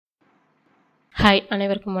Hi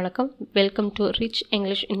அனைவருக்கும் வணக்கம். Welcome to rich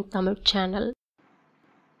English in Tamil channel.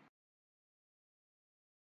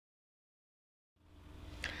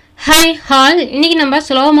 Hi hall. இன்னைக்கு நம்ம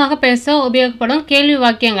சுலபமாக பேச உபயோகப்படும் கேள்வி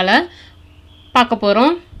வாக்கியங்களை பார்க்க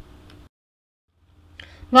போகிறோம்.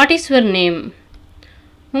 What is your name?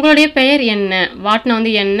 உங்களுடைய பெயர் என்ன? வாட்னா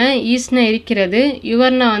வந்து என்ன, ஈஸ்னா இருக்கிறது,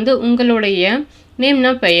 யுவர்னா வந்து உங்களுடைய,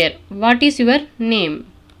 நேம்னா பெயர். What is your name?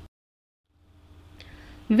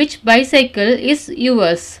 Which bicycle is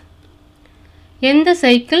yours? எந்த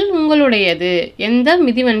சைக்கிள் உங்களுடையது, எந்த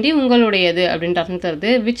மிதிவண்டி உங்களுடையது அப்படின்ற அர்த்தம்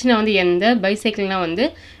தருது. விச்னா வந்து எந்த, பைசைக்கிள்னா வந்து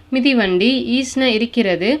மிதிவண்டி, ஈஸ்னா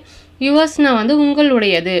இருக்கிறது, யுவர்ஸ்னா வந்து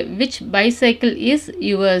உங்களுடையது. Which bicycle is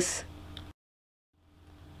yours?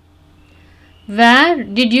 Where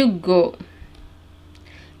did you go?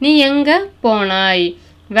 நீ எங்கே போனாய்?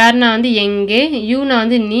 வேர்னா வந்து எங்கே, யூனா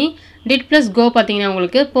வந்து நீ, டிட் ப்ளஸ் கோ பார்த்தீங்கன்னா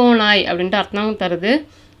உங்களுக்கு போனாய் அப்படின்ற அர்த்தம் தருது.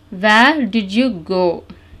 Where did you go?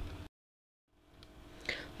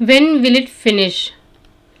 When will it finish?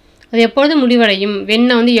 அது எப்பொழுது முடிவடையும்.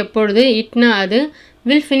 Whenனா வந்து எப்பொழுது, itனா அது,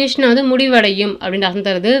 will finishனா வந்து முடிவடையும் அப்படின்ற அர்த்தம்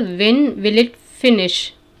தருது. When will it finish?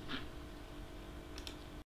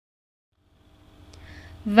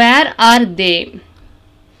 Where are they?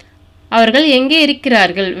 அவர்கள் எங்கே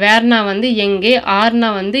இருக்கிறார்கள். வேர்னா வந்து எங்கே, ஆர்னா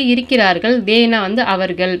வந்து இருக்கிறார்கள், தேனா வந்து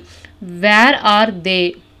அவர்கள். Where are they?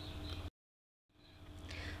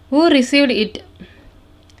 Who received it?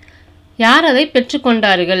 யார் அதை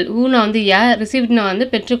பெற்றுக்கொண்டார்கள். ஊனா வந்து யார், ரிசீவ்ட்னா வந்து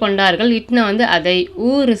பெற்றுக்கொண்டார்கள், இட்னா வந்து அதை. Who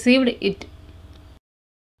received it?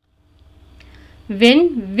 When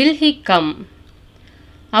will he come?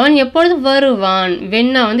 அவன் எப்பொழுது வருவான்.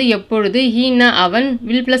 வென்னா வந்து எப்பொழுது, ஹீனா அவன்,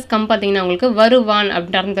 will plus come பார்த்தீங்கன்னா உங்களுக்கு வருவான்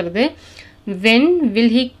அப்படின்னு அர்த்தம் தருது. When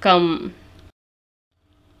will he come?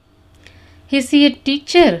 Is he a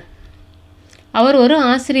teacher? அவர் ஒரு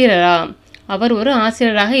ஆசிரியரா, அவர் ஒரு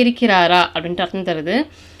ஆசிரியராக இருக்கிறாரா அப்படின்ட்டு அர்த்தம் தருது.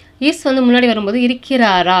 இஸ் வந்து முன்னாடி வரும்போது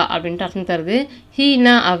இருக்கிறாரா அப்படின்ட்டு அர்த்தம் தருது.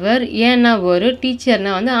 ஹீனா அவர், ஏன்னா ஒரு,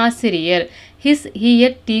 டீச்சர்னா வந்து ஆசிரியர். His he a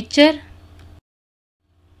teacher?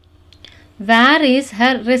 Where is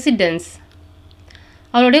her residence?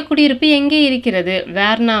 அவளுடைய குடியிருப்பு எங்கே இருக்கிறது.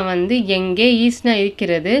 வேர்னா வந்து எங்கே, ஈஸ்னா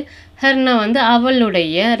இருக்கிறது, ஹர்னா வந்து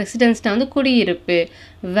அவளுடைய, ரெசிடென்ஸ்னா வந்து குடியிருப்பு.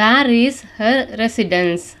 Where is her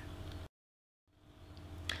residence?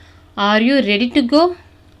 Are you ready to go?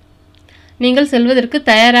 நீங்கள் செல்வதற்கு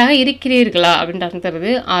தயாராக இருக்கிறீர்களா அப்படின்ற அர்த்தம்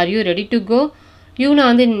தருது. Are you ready to go? யூனா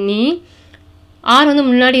வந்து நீ, ஆர் வந்து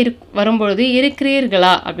முன்னாடி வரும்பொழுது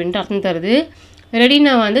இருக்கிறீர்களா அப்படின்ற அர்த்தம் தருது.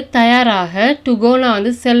 ரெடினா வந்து தயாராக, டு கோனா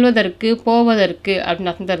வந்து செல்வதற்கு, போவதற்கு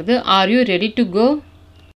அப்படின்னு அர்த்தம் தருது. Are you ready to go?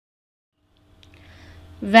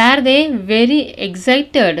 Where they very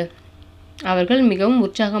excited? அவர்கள் மிகவும்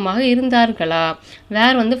உற்சாகமாக இருந்தார்களா.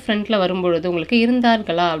 வேர் வந்து ஃப்ரண்ட்டில் வரும்பொழுது உங்களுக்கு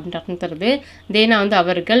இருந்தார்களா அப்படின்ற அர்த்தம் தருது. தேனா வந்து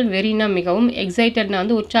அவர்கள், வெரினா மிகவும், எக்ஸைட்டட்னா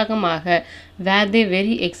வந்து உற்சாகமாக. வேர் they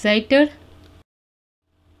very excited?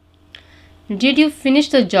 Did you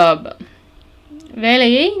finish the job?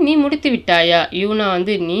 வேலையை நீ முடித்து விட்டாயா. யூனா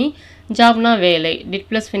வந்து நீ, ஜாப்னா வேலை, டிட்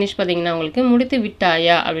ப்ளஸ் ஃபினிஷ் பார்த்தீங்கன்னா உங்களுக்கு முடித்து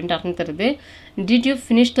விட்டாயா அப்படின்ற அர்த்தம் தருது. Did you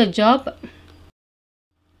finish the job?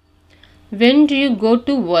 When to you go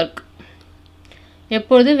to work?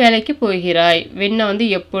 எப்பொழுது வேலைக்கு போகிறாய். வென்னா வந்து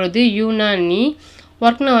எப்பொழுது, யூனா நீ,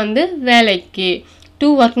 ஒர்க்னா வந்து வேலைக்கு, டு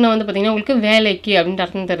ஒர்க்னா வந்து பார்த்திங்கன்னா உங்களுக்கு வேலைக்கு அப்படின்ட்டு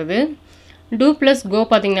அர்த்தம் தருது. டூ ப்ளஸ் கோ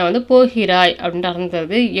பார்த்திங்கன்னா வந்து போகிறாய் அப்படின்ட்டு அர்த்தம்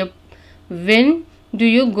தருது. When to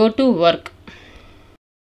you go to work?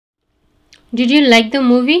 Did you like the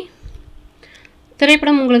movie?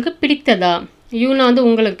 திரைப்படம் உங்களுக்கு பிடித்ததா. யூனா வந்து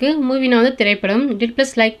உங்களுக்கு, மூவினா வந்து திரைப்படம், டிட்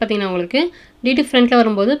ப்ளஸ் லைக் பார்த்திங்கன்னா உங்களுக்கு டிட் ஃப்ரண்ட்டில்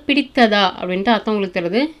வரும்போது பிடித்ததா அப்படின்ட்டு அர்த்தம் உங்களுக்கு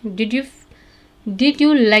தருது. Did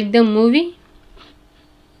you like the movie?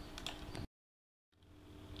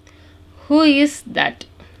 Who is that?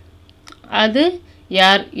 அது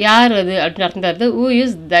யார், யார் அது அப்படின்னு அர்த்தம் தருது. Who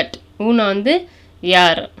is that? ஊனா வந்து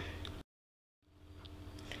யார்.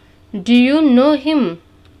 Do you know him?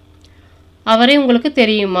 அவரை உங்களுக்கு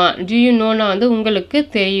தெரியுமா. Do you knowனா வந்து உங்களுக்கு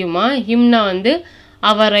தெரியுமா, himனா வந்து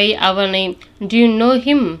அவரை, அவனை. Do you know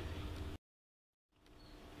him?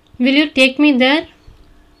 Will you take me there?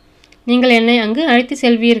 நீங்கள் என்னை அங்கு அழைத்து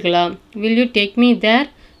செல்வீர்களா. வில் யூ டேக் மீ தேர்?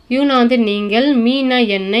 யூனா வந்து நீங்கள், மீனா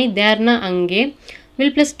என்னை, தேர்னா அங்கே,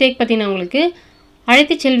 வில் ப்ளஸ் டேக் பார்த்தீங்கன்னா உங்களுக்கு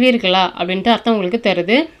அழைத்து செல்வீர்களா அப்படின்ட்டு அர்த்தம் உங்களுக்கு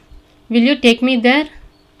தருது. Will you take me there?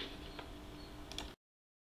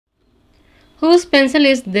 Whose pencil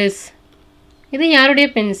is this? இது யாருடைய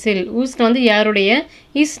பென்சில். ஹூஸ்னா வந்து யாருடைய,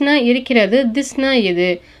 இஸ்னா இருக்கிறது, திஸ்னா இது.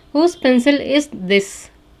 Whose pencil is this?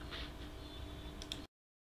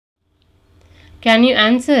 Can you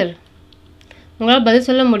answer? உங்களால் பதில்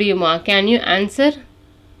சொல்ல முடியுமா. Can you answer?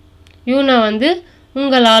 யூனா வந்து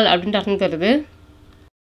உங்களால் அப்படின்ட்டு அர்த்தம் தருது.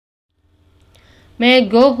 மே ஐ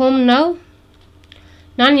கோ ஹோம் நவ்?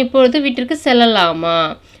 நான் இப்பொழுது வீட்டிற்கு செல்லலாமா?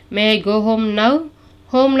 மே ஐ கோ ஹோம் நவ்?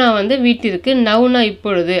 ஹோம்னா வந்து வீட்டிற்கு, நவ்னா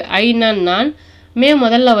இப்பொழுது, ஐனா நான், மே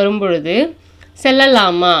முதல்ல வரும்பொழுது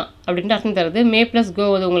செல்லலாமா அப்படின்ட்டு அர்த்தம் தருது. மே ப்ளஸ் கோ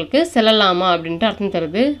வந்து உங்களுக்கு செல்லலாமா அப்படின்ட்டு அர்த்தம்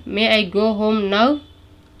தருது. மே ஐ go home now?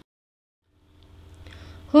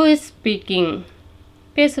 Who is speaking?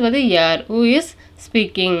 பேசுவது யார்? Who is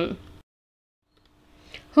speaking?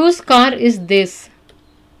 Whose car is this?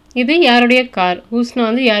 இது யாருடைய கார்? ஹூஸ்னா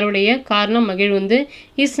வந்து யாருடைய, கார்னா மகிழ்வுந்து,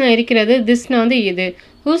 இஸ்னா இருக்கிறது, திஸ்னா வந்து இது.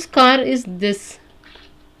 Whose car is this?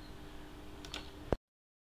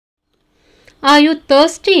 Are you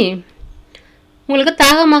thirsty? உங்களுக்கு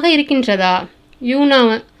தாகமாக இருக்கின்றதா?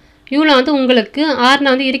 யூனா வந்து உங்களுக்கு,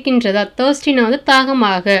 ஆர்னா வந்து இருக்கின்றதா, thirstyனா வந்து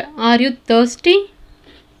தாகமாக. Are you thirsty?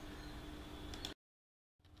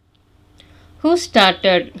 Who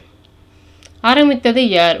started? ஆரம்பித்தது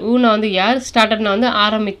யார்? ஊனா வந்து யார், ஸ்டார்டட்னா வந்து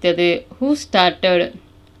ஆரம்பித்தது. Who started?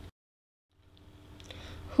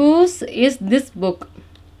 Whose is this book?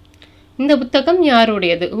 இந்த புத்தகம்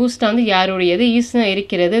யாருடையது? ஹூஸ்னா வந்து யாருடையது, ஈஸ்னா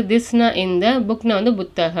இருக்கிறது, திஸ்னா இந்த, புக்னா வந்து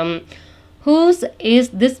புத்தகம். Whose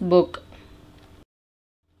is this book?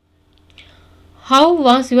 How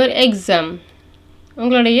was your exam?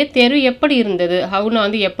 உங்களுடைய தேர்வு எப்படி இருந்தது? ஹவுனா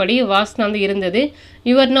வந்து எப்படி, வாஸ்னா வந்து இருந்தது,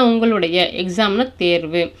 யுவர்னா உங்களுடைய, எக்ஸாம்னா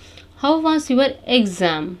தேர்வு. How was your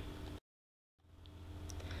exam?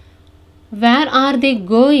 Where are they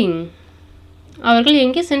going? அவர்கள்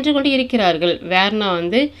எங்கே சென்று கொண்டு இருக்கிறார்கள்? வேர்னா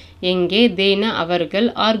வந்து எங்கே, தேனா அவர்கள்,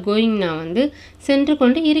 ஆர் கோயிங்னா வந்து சென்று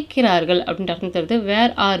கொண்டு இருக்கிறார்கள் அப்படின்ட்டு அர்த்தம் தருது.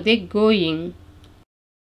 Where are they going?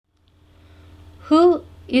 Who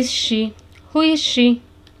is she? Who is she?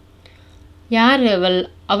 யார் அவள்?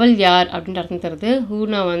 அவள் யார் அப்படின்ட்டு அர்த்தம் தருது.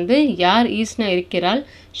 ஹூனா வந்து யார், ஈஸ்னா இருக்கிறாள்,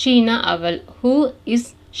 ஷீனா அவள். Who is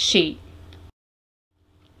she?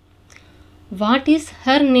 What is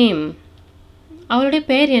her name? அவளுடைய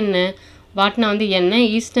பெயர் என்ன? வாட்னா வந்து என்ன,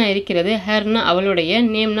 ஈஸ்னா இருக்கிறது, ஹர்னா அவளுடைய,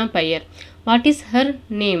 நேம்னா பெயர். What is her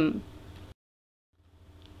name?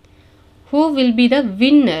 Who will be the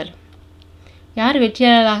winner? யார்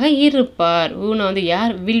வெற்றியாளராக இருப்பார்? ஹூனா வந்து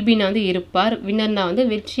யார், வில் பினா வந்து இருப்பார், வின்னர்னா வந்து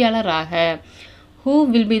வெற்றியாளராக. Who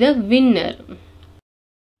will be the winner?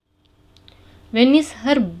 When is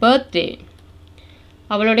her birthday?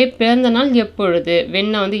 அவளுடைய பிறந்த நாள் எப்பொழுது?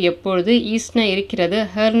 வென்னா வந்து எப்பொழுது, ஈஸ்னா இருக்கிறது,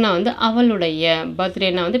 ஹர்னா வந்து அவளுடைய,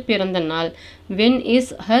 பர்த்டேனா வந்து பிறந்த நாள். When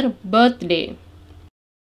is her birthday?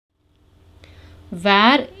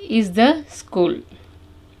 Where is the school?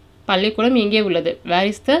 பள்ளிக்கூடம் எங்கே உள்ளது?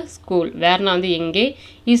 Where is the school? வேர்னா வந்து எங்கே,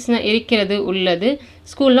 ஈஸ்னா இருக்கிறது, உள்ளது,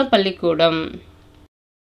 ஸ்கூல்னா பள்ளிக்கூடம்.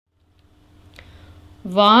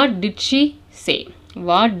 What did she say?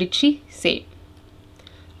 What did she சே?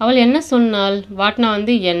 அவள் என்ன சொன்னாள்? வாட்னா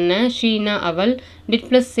வந்து என்ன, ஷீனா அவள், டிட்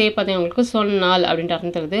ப்ளஸ் சே பார்த்தீங்கன்னா உங்களுக்கு சொன்னாள் அப்படின்ட்டு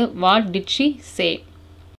அர்த்தம் தருது. What did she say?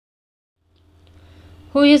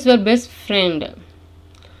 Who is your best friend?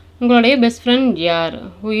 உங்களுடைய பெஸ்ட் ஃப்ரெண்ட் யார்?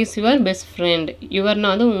 Who is your best friend? யுவர்னா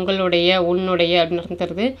வந்து உங்களுடைய, உன்னுடைய அப்படின்னு அர்த்தம்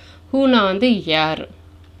தருது. ஹூனா வந்து யார்.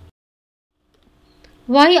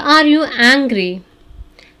 Why are you angry?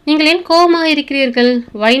 நீங்கள் ஏன் கோபமாக இருக்கிறீர்கள்?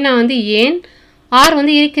 வைனா வந்து ஏன், ஆர்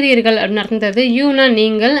வந்து இருக்கிறீர்கள் அப்படின்னு அர்த்தம் தருது. யூனா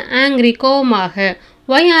நீங்கள், ஆங்க்ரி கோபமாக.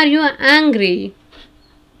 Why are you angry?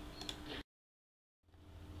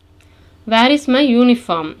 Where is my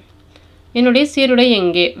uniform? என்னுடைய சீருடை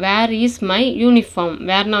எங்கே? Where is my uniform?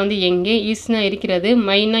 வேர்னா வந்து எங்கே, ஈஸ்னா இருக்கிறது,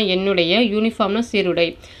 மைனா என்னுடைய, யூனிஃபார்ம்னா சீருடை.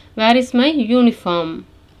 Where is my uniform?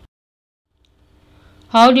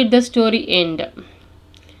 How did the story end?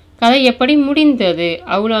 கதை எப்படி முடிந்தது?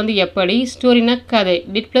 அவ்வளோ வந்து எப்படி, ஸ்டோரினா கதை,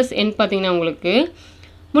 டிட் ப்ளஸ் எண்ட் பார்த்தீங்கன்னா உங்களுக்கு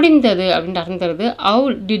முடிந்தது அப்படின்ட்டு அர்த்தம் தருது. How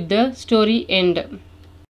did the story end?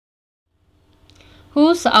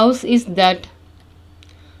 Whose house is that?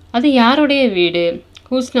 அது யாருடைய வீடு?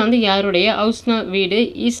 ஹூஸ்னா வந்து யாருடைய, ஹவுஸ்னா வீடு,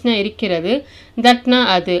 ஈஸ்னா இருக்கிறது, தட்னா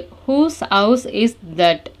அது. Whose house is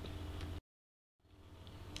that?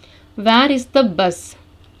 Where is the bus?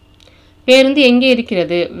 பேருந்து எங்கே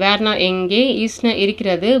இருக்கிறது? வேர்னா எங்கே, ஈஸ்னா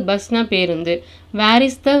இருக்கிறது, பஸ்னா பேருந்து. Where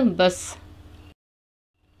is the bus?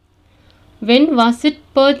 When was it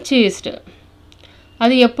purchased?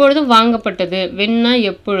 அது எப்பொழுது வாங்கப்பட்டது? வென்னா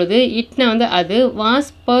எப்பொழுது, இட்னா வந்து அது,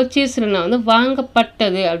 வாஸ் பர்ச்சேஸ்டுனா வந்து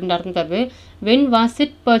வாங்கப்பட்டது அப்படின்னு அர்த்தம் தருது. When was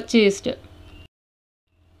it purchased?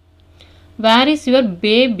 Where is your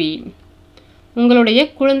baby? உங்களுடைய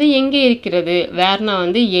குழந்தை எங்கே இருக்கிறது? வேர்னா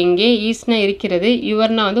வந்து எங்கே, ஈஸ்னா இருக்கிறது,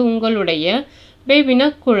 யுவர்னா வந்து உங்களுடைய, பேபினா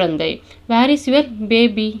குழந்தை. Where is your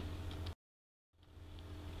baby?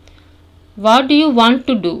 What to you want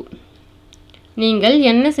to two? நீங்கள்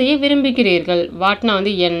என்ன செய்ய விரும்புகிறீர்கள்? வாட்னா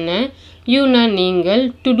வந்து என்ன, யூனா நீங்கள்,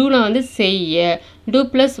 டு டூனா வந்து செய்ய, டூ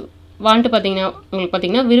ப்ளஸ் வாண்ட் பார்த்தீங்கன்னா உங்களுக்கு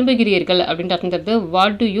பார்த்தீங்கன்னா விரும்புகிறீர்கள் அப்படின்ற அர்த்தம் தருது.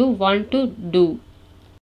 What to you want to two.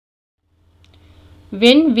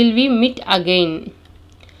 When will we meet again,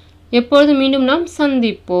 எப்பொழுது மீண்டும் நாம்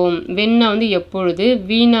சந்திப்போம். வென்னா வந்து எப்பொழுது,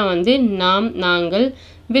 வீணா வந்து நாம் நாங்கள்,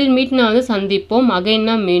 வில் மீட்னா வந்து சந்திப்போம்,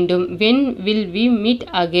 அகெயின்னா மீண்டும். When will we meet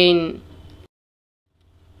again.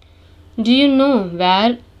 Do you know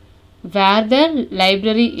where the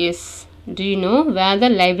library is? Do you know where the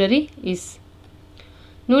library is?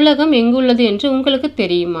 நூலகம் எங்கு உள்ளது என்று உங்களுக்கு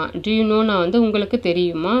தெரியுமா. Do you know நான் வந்து உங்களுக்கு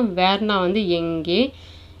தெரியுமா. வேர்னா வந்து எங்கே,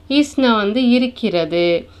 இஸ்னா வந்து இருக்கிறது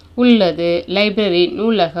உள்ளது, லைப்ரரி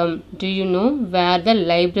நூலகம். Do you know where the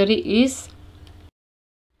library is?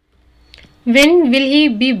 When will he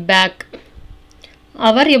be back?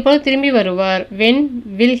 அவர் எப்பொழுது திரும்பி வருவார். When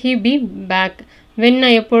will he be back? வென்னா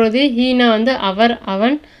எப்பொழுது, ஹீனா வந்து அவர்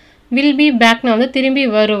அவன், வில் பி பேக்னா வந்து திரும்பி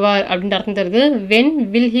வருவார் அப்படின்ற அர்த்தம் தருது. When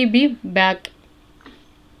will he be back.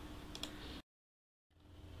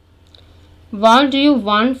 What to you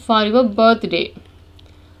want for your birthday,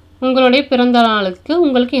 உங்களுடைய பிறந்த நாளுக்கு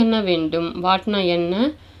உங்களுக்கு என்ன வேண்டும். வாட்னா என்ன,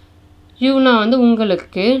 யூனா வந்து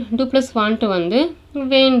உங்களுக்கு, டூ ப்ளஸ் வாண்ட் வந்து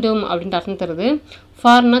வேண்டும் அப்படின்ற அர்த்தம் தருது.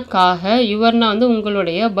 ஃபார்னா காக, யுவர்னா வந்து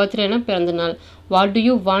உங்களுடைய, பர்த்டேனா பிறந்த நாள். What to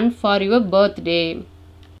you want for your birthday.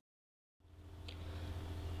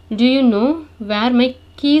 To you know where my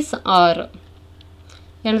keys R,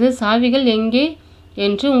 எனது சாவிகள் எங்கே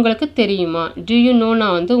என்று உங்களுக்கு தெரியுமா. டு யூ நோனா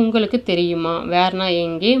வந்து உங்களுக்கு தெரியுமா, வேர்னா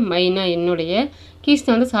எங்கே, மைனா என்னுடைய,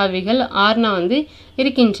 கீஸ்னா வந்து சாவிகள், ஆர்னா வந்து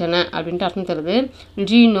இருக்கின்றன அப்படின்ட்டு அர்த்தம் தருது.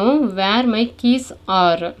 To you know where my keys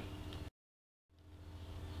R.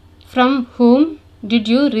 From whom did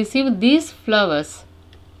you receive these flowers,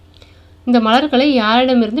 இந்த மலர்களை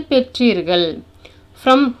யாரிடமிருந்து பெற்றீர்கள்.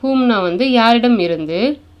 ஃப்ரம் ஹூம்னா வந்து யாரிடம் இருந்து,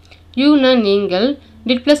 யூனா நீங்கள்,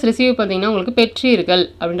 டிட் ப்ளஸ் ரிசீவ் பார்த்தீங்கன்னா உங்களுக்கு பெற்றீர்கள்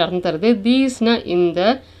அப்படின்ற அர்த்தம் தருது. தீஸ்னா இந்த,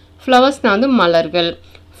 ஃப்ளவர்ஸ்னா வந்து மலர்கள்.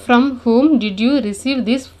 From whom did you receive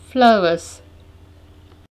these flowers.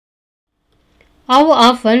 Have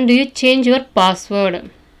often to you change your password,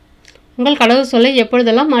 உங்கள் கடவுள் சொல்லை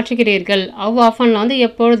எப்பொழுதெல்லாம் மாற்றுகிறீர்கள். ஹவ் ஆஃபன்லாம் வந்து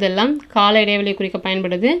எப்பொழுதெல்லாம் கால இடைவெளி குறிக்க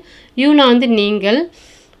பயன்படுது. யூனா வந்து நீங்கள்,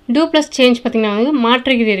 டூ ப்ளஸ் சேஞ்ச் பார்த்தீங்கன்னா வந்து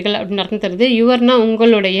மாற்றுகிறீர்கள் அப்படின்னு அர்த்தம் தருது. யுவர்னா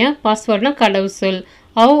உங்களுடைய, பாஸ்வேர்ட்னா கடவுள் சொல்.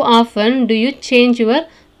 Have often to you change your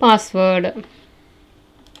password.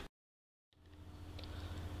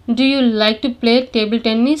 To you like to play table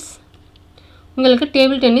tennis, உங்களுக்கு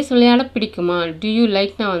டேபிள் டென்னிஸ் விளையாட பிடிக்குமா. டு யூ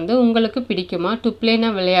லைக்னா வந்து உங்களுக்கு பிடிக்குமா, டு பிளேனா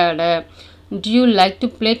விளையாட. To you like to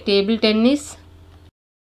play table tennis.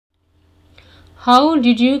 How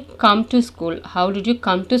did you come to school, how did you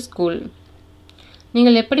come to school,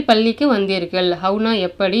 நீங்கள் எப்படி பள்ளிக்கு வந்தீர்கள். ஹவுனா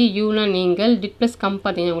எப்படி, யூனா நீங்கள், டிட் ப்ளஸ் கம்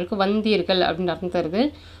பார்த்தீங்கன்னா உங்களுக்கு வந்தீர்கள் அப்படின்னு அர்த்தம் தருது.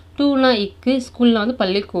 டூனா இக்கு, ஸ்கூல்னா வந்து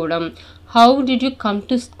பள்ளிக்கூடம். How did you come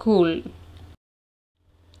to school.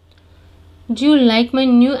 To you like my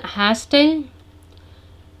new hair style,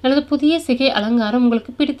 எனது புதிய சிகை அலங்காரம்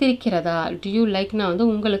உங்களுக்கு பிடித்திருக்கிறதா. டு யூ லைக்னா வந்து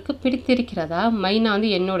உங்களுக்கு பிடித்திருக்கிறதா, மைனா வந்து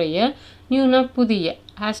என்னுடைய, நியூனா புதிய,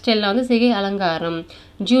 ஹேர் ஸ்டைல்னா வந்து சிகை அலங்காரம்.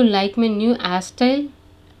 To you like my new hair style.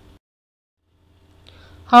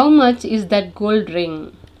 How much is that gold ring,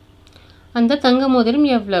 அந்த தங்க மோதிரம்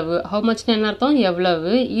எவ்வளவு. ஹவு மச்னா என்ன அர்த்தம்,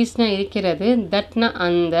 எவ்வளவு, ஈஸ்னா இருக்கிறது, தட்னா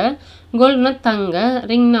அந்த, கோல்ட்னா தங்க,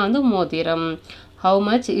 ரிங்னா வந்து மோதிரம். How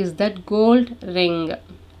much is that gold ring.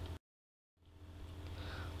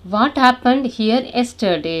 What happened here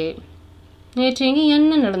yesterday, நேற்று இங்கே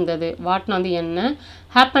என்ன நடந்தது. வாட்னா வந்து என்ன,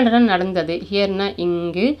 ஹேப்பன்ட்னா நடந்தது, ஹியர்னா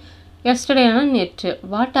இங்கு, எஸ்டர்டேனா நேற்று.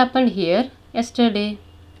 What happened here yesterday.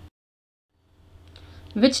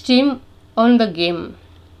 Which team on the game,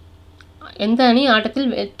 எந்த அணி ஆட்டத்தில்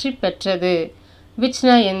வெற்றி பெற்றது.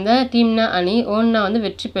 விச்னா எந்த, டீம்னா அணி, ஓன்னா வந்து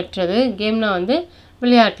வெற்றி பெற்றது, கேம்னா வந்து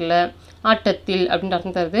விளையாட்டில், ஆட்டத்தில் அப்படின்ற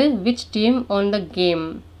அர்த்தம் தருது. Which team on the game.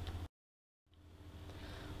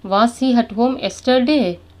 Was he at home yesterday,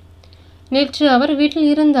 நேற்று அவர் வீட்டில்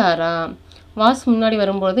இருந்தாரா. வாஸ் முன்னாடி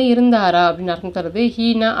வரும்பொழுது இருந்தாரா அப்படின்னு அர்த்தம் தருது.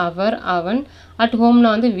 ஹீனா அவர் அவன், அட் ஹோம்னா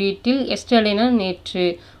வந்து வீட்டில், எஸ்டர்டேனா நேற்று.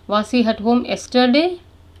 Was he at home yesterday.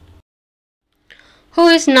 Who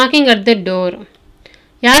is knocking at the door,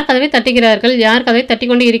 யார் கதவை தட்டுகிறார்கள், யார் கதவை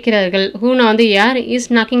தட்டிக்கொண்டு இருக்கிறார்கள். ஹூனா வந்து யார்,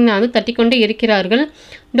 இஸ் நாக்கிங்னா வந்து தட்டிக்கொண்டு இருக்கிறார்கள்,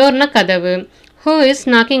 டோர்னா கதவு. Who is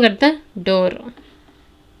knocking at the door.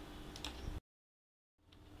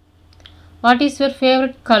 What is your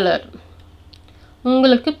favourite colour,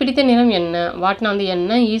 உங்களுக்கு பிடித்த நிறம் என்ன. வாட்னா வந்து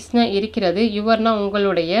என்ன, ஈஸ்னா இருக்கிறது, யுவர்னா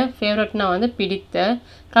உங்களுடைய, ஃபேவரட்னா வந்து பிடித்த,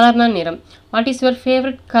 கலர்னா நிறம். What is your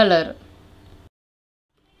favourite colour.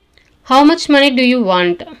 How much money to you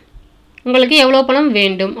want, உங்களுக்கு எவ்வளோ பணம்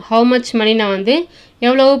வேண்டும். ஹவு மச் மணினா வந்து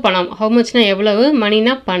எவ்வளவு பணம், ஹவு மச்னா எவ்வளவு,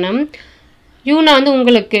 மணினா பணம். யூனா வந்து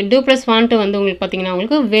உங்களுக்கு டூ ப்ளஸ் வாண்ட் வந்து உங்களுக்கு பார்த்தீங்கன்னா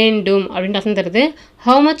உங்களுக்கு வேண்டும் அப்படின்ட்டு அர்த்தம் தருது.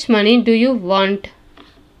 How much money to you want?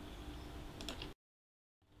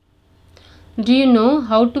 To you know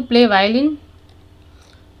how to play violin?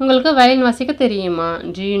 உங்களுக்கு வயலின் வாசிக்க தெரியுமா?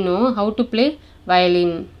 To you know how to play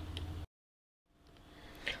violin?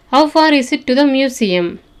 How for is it to the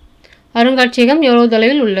museum? அருங்காட்சியகம் எவ்வளவு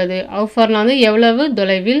தொலைவில் உள்ளது? ஹவு ஃபார்னா வந்து எவ்வளவு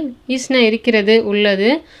தொலைவில், இஸ்னா இருக்கிறது, உள்ளது,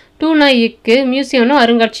 டூனா இக்கு, மியூசியம்னா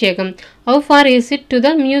அருங்காட்சியகம். How for is it to the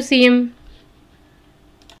museum?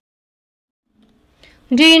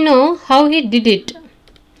 To you know how he did it?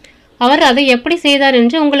 அவர் அதை எப்படி செய்தார்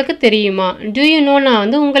என்று உங்களுக்கு தெரியுமா? டு யூ நோனா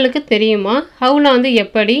வந்து உங்களுக்கு தெரியுமா, ஹவுனா வந்து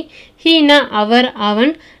எப்படி, ஹீனா அவர்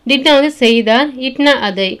அவன், டிட்னா வந்து செய்தார், இட்னா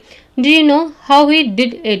அதை. To you know how he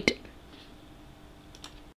did it?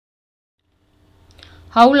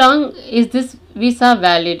 How long is this visa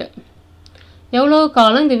valid? எவ்வளவு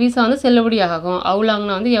காலம் இந்த விசா வந்து செல்லுபடியாகும்? ஹவு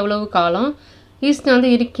லாங்னா வந்து எவ்வளவு காலம், இஸ்னா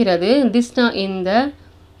வந்து இருக்கிறது, திஸ்னா இந்த,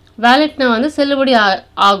 வேலிட்னா வந்து செல்லுபடி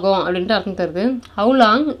ஆகும் அப்படின்ட்டு அர்த்தம் தருது. How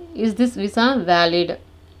long is this visa valid?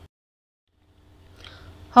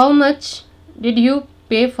 How much did you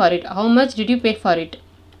pay for it? How much did you pay for it?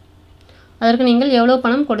 அதற்கு நீங்கள் எவ்வளவு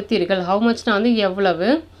பணம் கொடுத்தீர்கள்? ஹவு மச்னா வந்து எவ்வளவு,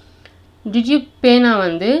 டிட் யூ பேனா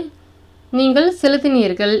வந்து நீங்கள்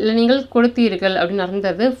செலுத்தினீர்கள் இல்லை நீங்கள் கொடுத்தீர்கள் அப்படின்னு அர்த்தம்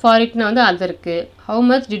தருது. ஃபார் இட்னா வந்து அதற்கு. How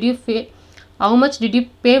much did you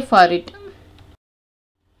pay for it?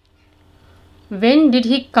 When did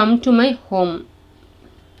he come to my home?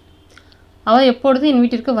 அவர் எப்பொழுது என்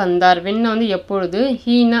வீட்டிற்கு வந்தார்? வென்னா வந்து எப்பொழுது,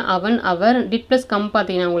 ஹீனா அவன் அவர், டிட் ப்ளஸ் கம்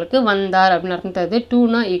பார்த்தீங்கன்னா உங்களுக்கு வந்தார் அப்படின்னு அர்த்தம் தருது.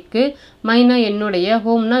 டூனா இக்கு, மைனா என்னுடைய,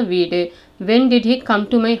 ஹோம்னா வீடு. When did he come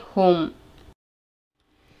to my home?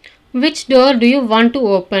 Which door to you want to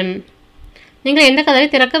open? நீங்கள் எந்த கதவை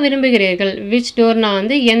திறக்க விரும்புகிறீர்கள்? விச் டோர்னா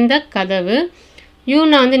வந்து எந்த கதவு,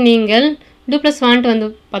 யூனா வந்து நீங்கள், டூ ப்ளஸ் வாண்ட் வந்து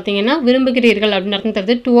பார்த்தீங்கன்னா விரும்புகிறீர்கள் அப்படின்னு அர்த்தம்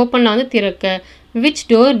தருது. டு ஓப்பன்னா வந்து திறக்க. Which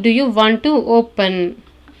door to you want to open?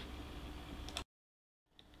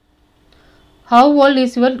 How old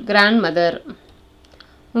is your grand mother?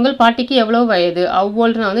 உங்கள் பாட்டிக்கு எவ்வளவு வயது? ஹவு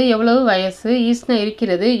ஓல்ட்னா வந்து எவ்வளவு வயசு, ஈஸ்னா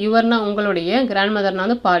இருக்கிறது, யுவர்னா உங்களுடைய, கிராண்ட் மதர்னா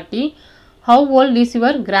வந்து பாட்டி. How old is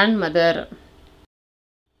your grand mother?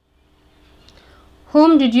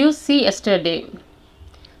 whom did you see yesterday?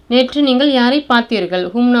 நேற்று நீங்கள் யாரை பார்த்தீர்கள்?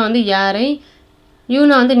 whomனா வந்து யாரை,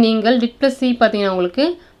 யூனா வந்து நீங்கள், did plus see பார்த்தீங்கன்னா உங்களுக்கு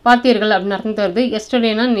பார்த்தீர்கள் அப்படின்னு அர்த்தம் தருது.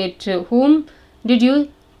 yesterdayனா நேற்று. whom did you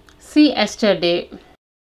see yesterday?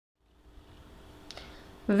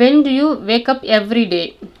 when do you wake up every day?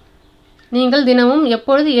 நீங்கள் தினமும்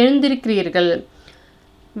எப்பொழுது எழுந்திருக்கிறீர்கள்?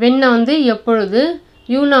 வென்னா வந்து எப்பொழுது,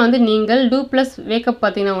 யூனா வந்து நீங்கள், டூ ப்ளஸ் வேக்கப்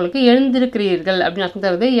பார்த்தீங்கன்னா உங்களுக்கு எழுந்திருக்கிறீர்கள் அப்படின்னு அர்த்தம்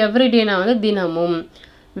தருது. எவ்ரிடேனா வந்து தினமும்.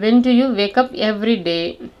 When to you wake up every day?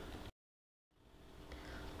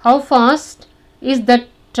 How fast is that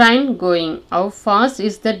train going? How fast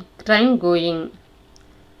is that train going?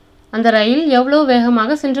 அந்த ரயில் எவ்வளவு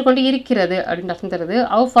வேகமாக சென்று கொண்டு இருக்கிறது அப்படின்னு அர்த்தம் தருது.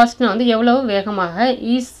 ஹவு ஃபாஸ்ட்னா வந்து எவ்வளவு வேகமாக,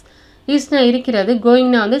 ஈஸ்னா இருக்கிறது,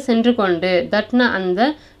 கோயிங்னா வந்து சென்று கொண்டு, தட்னா அந்த,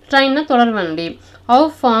 ட்ரெயின்னா தொடர்வண்டி. How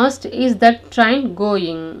fast is that train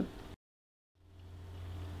going?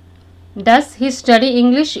 Does he study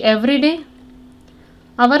English every day?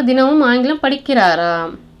 அவர் தினமும் ஆங்கிலம் படிக்கிறாரா?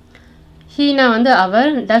 ஹீனா வந்து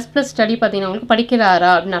அவர், டஸ் ப்ளஸ் ஸ்டடி பார்த்தீங்கன்னா உங்களுக்கு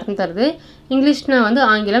படிக்கிறாரா அப்படின்னு அர்த்தம் தருது. இங்கிலீஷ்னா வந்து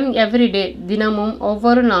ஆங்கிலம், எவ்ரிடே தினமும்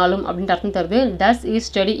ஒவ்வொரு நாளும் அப்படின்ட்டு அர்த்தம் தருது. டஸ் he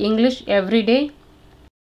study English every day?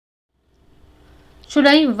 Should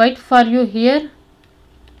I wait for you here?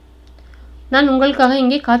 நான் உங்களுக்காக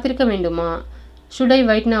இங்கே காத்திருக்க வேண்டுமா? should I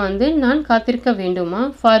wait னா வந்து நான் காத்திருக்க வேண்டுமா,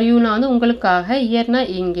 for you னா வந்து உங்களுக்காக, here னா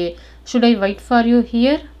இங்கே. should I wait for you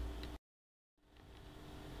here?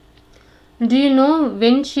 do you know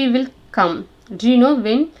when she will come? do you know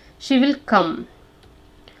when she will come?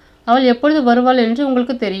 அவள் எப்பொழுது வருவாள் என்று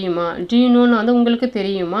உங்களுக்கு தெரியுமா? do you know னா வந்து உங்களுக்கு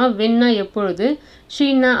தெரியுமா, when னா எப்பொழுது, she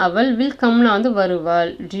னா அவள், will come னா வந்து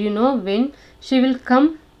வருவாள். do you know when she will come?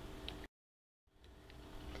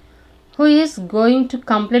 who is going to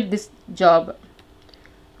complete this job?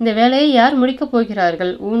 இந்த வேலையை யார் முடிக்கப்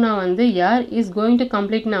போகிறார்கள்? ஊனா வந்து யார், இஸ் கோயிங் டு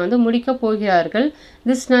கம்ப்ளீட்னா வந்து முடிக்கப் போகிறார்கள்,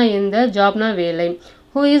 திஸ்னா இந்த, ஜாப்னா வேலை.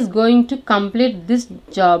 who is going to complete this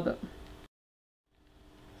job?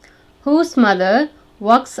 whose mother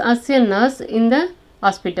works as a nurse in the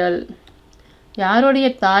hospital? யாருடைய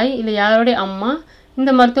தாய் இல்லை யாருடைய அம்மா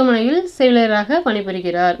இந்த மருத்துவமனையில் செவிலியராக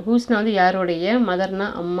பணிபுரிகிறார்? whoஸ்னா வந்து யாருடைய, மதர்னா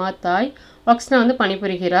அம்மா தாய், ஒர்க்ஸ்னா வந்து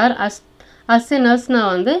பணிபுரிகிறார், அஸ் எ நர்ஸ்னா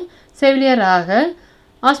வந்து செவிலியராக,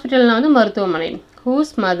 ஹாஸ்பிட்டல்னா வந்து மருத்துவமனை.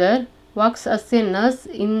 whose mother works as a nurse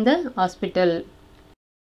in the hospital?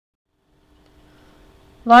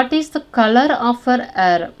 what is the color of her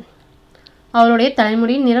hair? அவளுடைய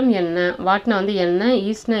தலைமுடியின் நிறம் என்ன? வாட்னா வந்து என்ன,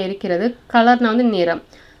 ஈஸ்னா இருக்கிறது, கலர்னா வந்து நிறம்,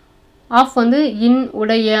 ஆஃப் வந்து இன்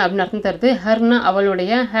உடைய அப்படின்னு அர்த்தம் தருது, ஹர்னா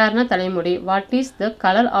அவளுடைய, ஹேர்னா தலைமுடி. What is the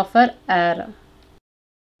colour of her hair?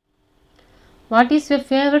 What is your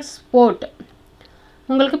favourite sport?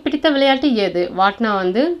 உங்களுக்கு பிடித்த விளையாட்டு எது? வாட்னா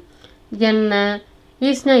வந்து என்ன,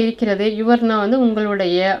 ஈஸ்னா இருக்கிறது, யுவர்னா வந்து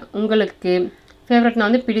உங்களுடைய, உங்களுக்கு, ஃபேவரட்னா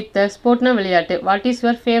வந்து பிடித்த, ஸ்போர்ட்னா விளையாட்டு. What is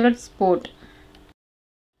your favourite sport?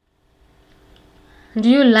 Do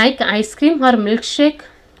you like ice cream or milkshake?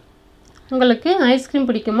 உங்களுக்கு ஐஸ்கிரீம்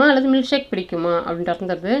பிடிக்குமா அல்லது மில்க் ஷேக் பிடிக்குமா அப்படின்ட்டு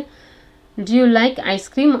அர்த்தம் தருது. Do you like ice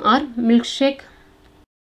cream or milkshake?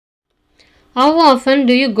 How often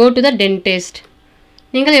do you go to the dentist?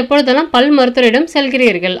 நீங்கள் எப்பொழுதெல்லாம் பல் மருத்துவரிடம்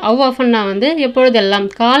செல்கிறீர்கள்? How often வந்து எப்பொழுதெல்லாம்,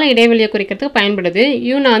 கால இடைவெளியை குறிக்கிறதுக்கு பயன்படுது.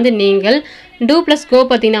 யூனா வந்து நீங்கள், do plus go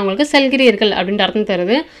பார்த்தீங்கன்னா உங்களுக்கு செல்கிறீர்கள் அப்படின்ட்டு அர்த்தம்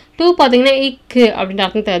தருது. to பார்த்தீங்கன்னா இக்கு அப்படின்ட்டு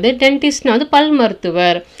அர்த்தம் தருது. டென்டிஸ்ட்னா வந்து பல்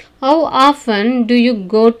மருத்துவர். How often do you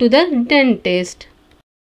go to the dentist?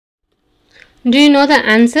 Do you know the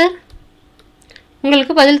answer?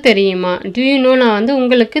 உங்களுக்கு பதில் தெரியுமா? Do you know நான் வந்து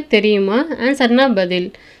உங்களுக்கு தெரியுமா, ஆன்சர்னா பதில்.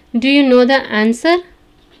 Do you know the answer?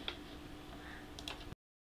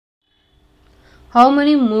 How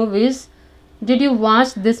many movies did you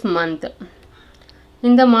watch this month?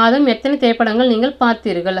 இந்த மாதம் எத்தனை திரைப்படங்கள் நீங்கள்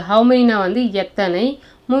பார்த்தீர்கள்? How many வந்து எத்தனை,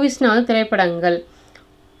 மூவிஸ்னா வந்து திரைப்படங்கள்,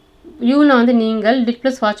 யூனா வந்து நீங்கள், டிட்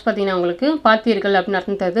ப்ளஸ் வாட்ச் பார்த்தீங்கன்னா உங்களுக்கு பார்த்தீர்கள் அப்படின்னு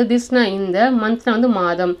அர்த்தம் தருது. திஸ்னா இந்த, மந்த்னா வந்து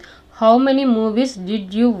மாதம். How many movies did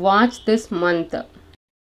you watch this month?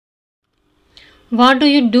 What do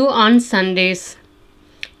you do on Sundays?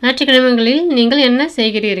 ஞாயிற்றுக்கிழமைகளில் நீங்கள் என்ன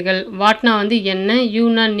செய்கிறீர்கள்? வாட்னா வந்து என்ன,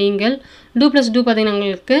 யூனா நீங்கள், டூ ப்ளஸ் டூ பார்த்தீங்கன்னா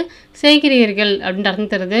உங்களுக்கு செய்கிறீர்கள் அப்படின்ட்டு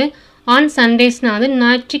அர்த்தம் தருது. ஆன் சண்டேஸ்னா வந்து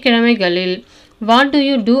ஞாயிற்றுக்கிழமைகளில். What to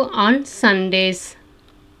you two on Sundays?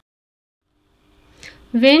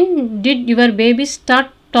 When did your baby start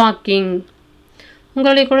talking?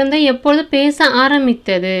 உங்களுடைய குழந்தை எப்பொழுது பேச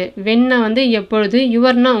ஆரம்பித்தது? வென்னா வந்து எப்பொழுது,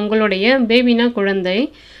 யுவர்னா உங்களுடைய, பேபினா குழந்தை,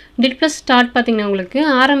 டிட் ப்ளஸ் ஸ்டார்ட் பார்த்தீங்கன்னா உங்களுக்கு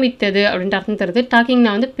ஆரம்பித்தது அப்படின்ட்டு அர்த்தம் தருது.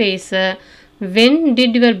 டாக்கிங்னா வந்து பேச. When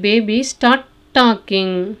did your baby start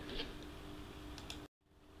talking?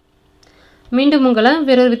 மீண்டும் உங்களை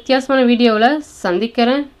வேறொரு வித்தியாசமான வீடியோவில்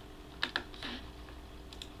சந்திக்கிறேன்.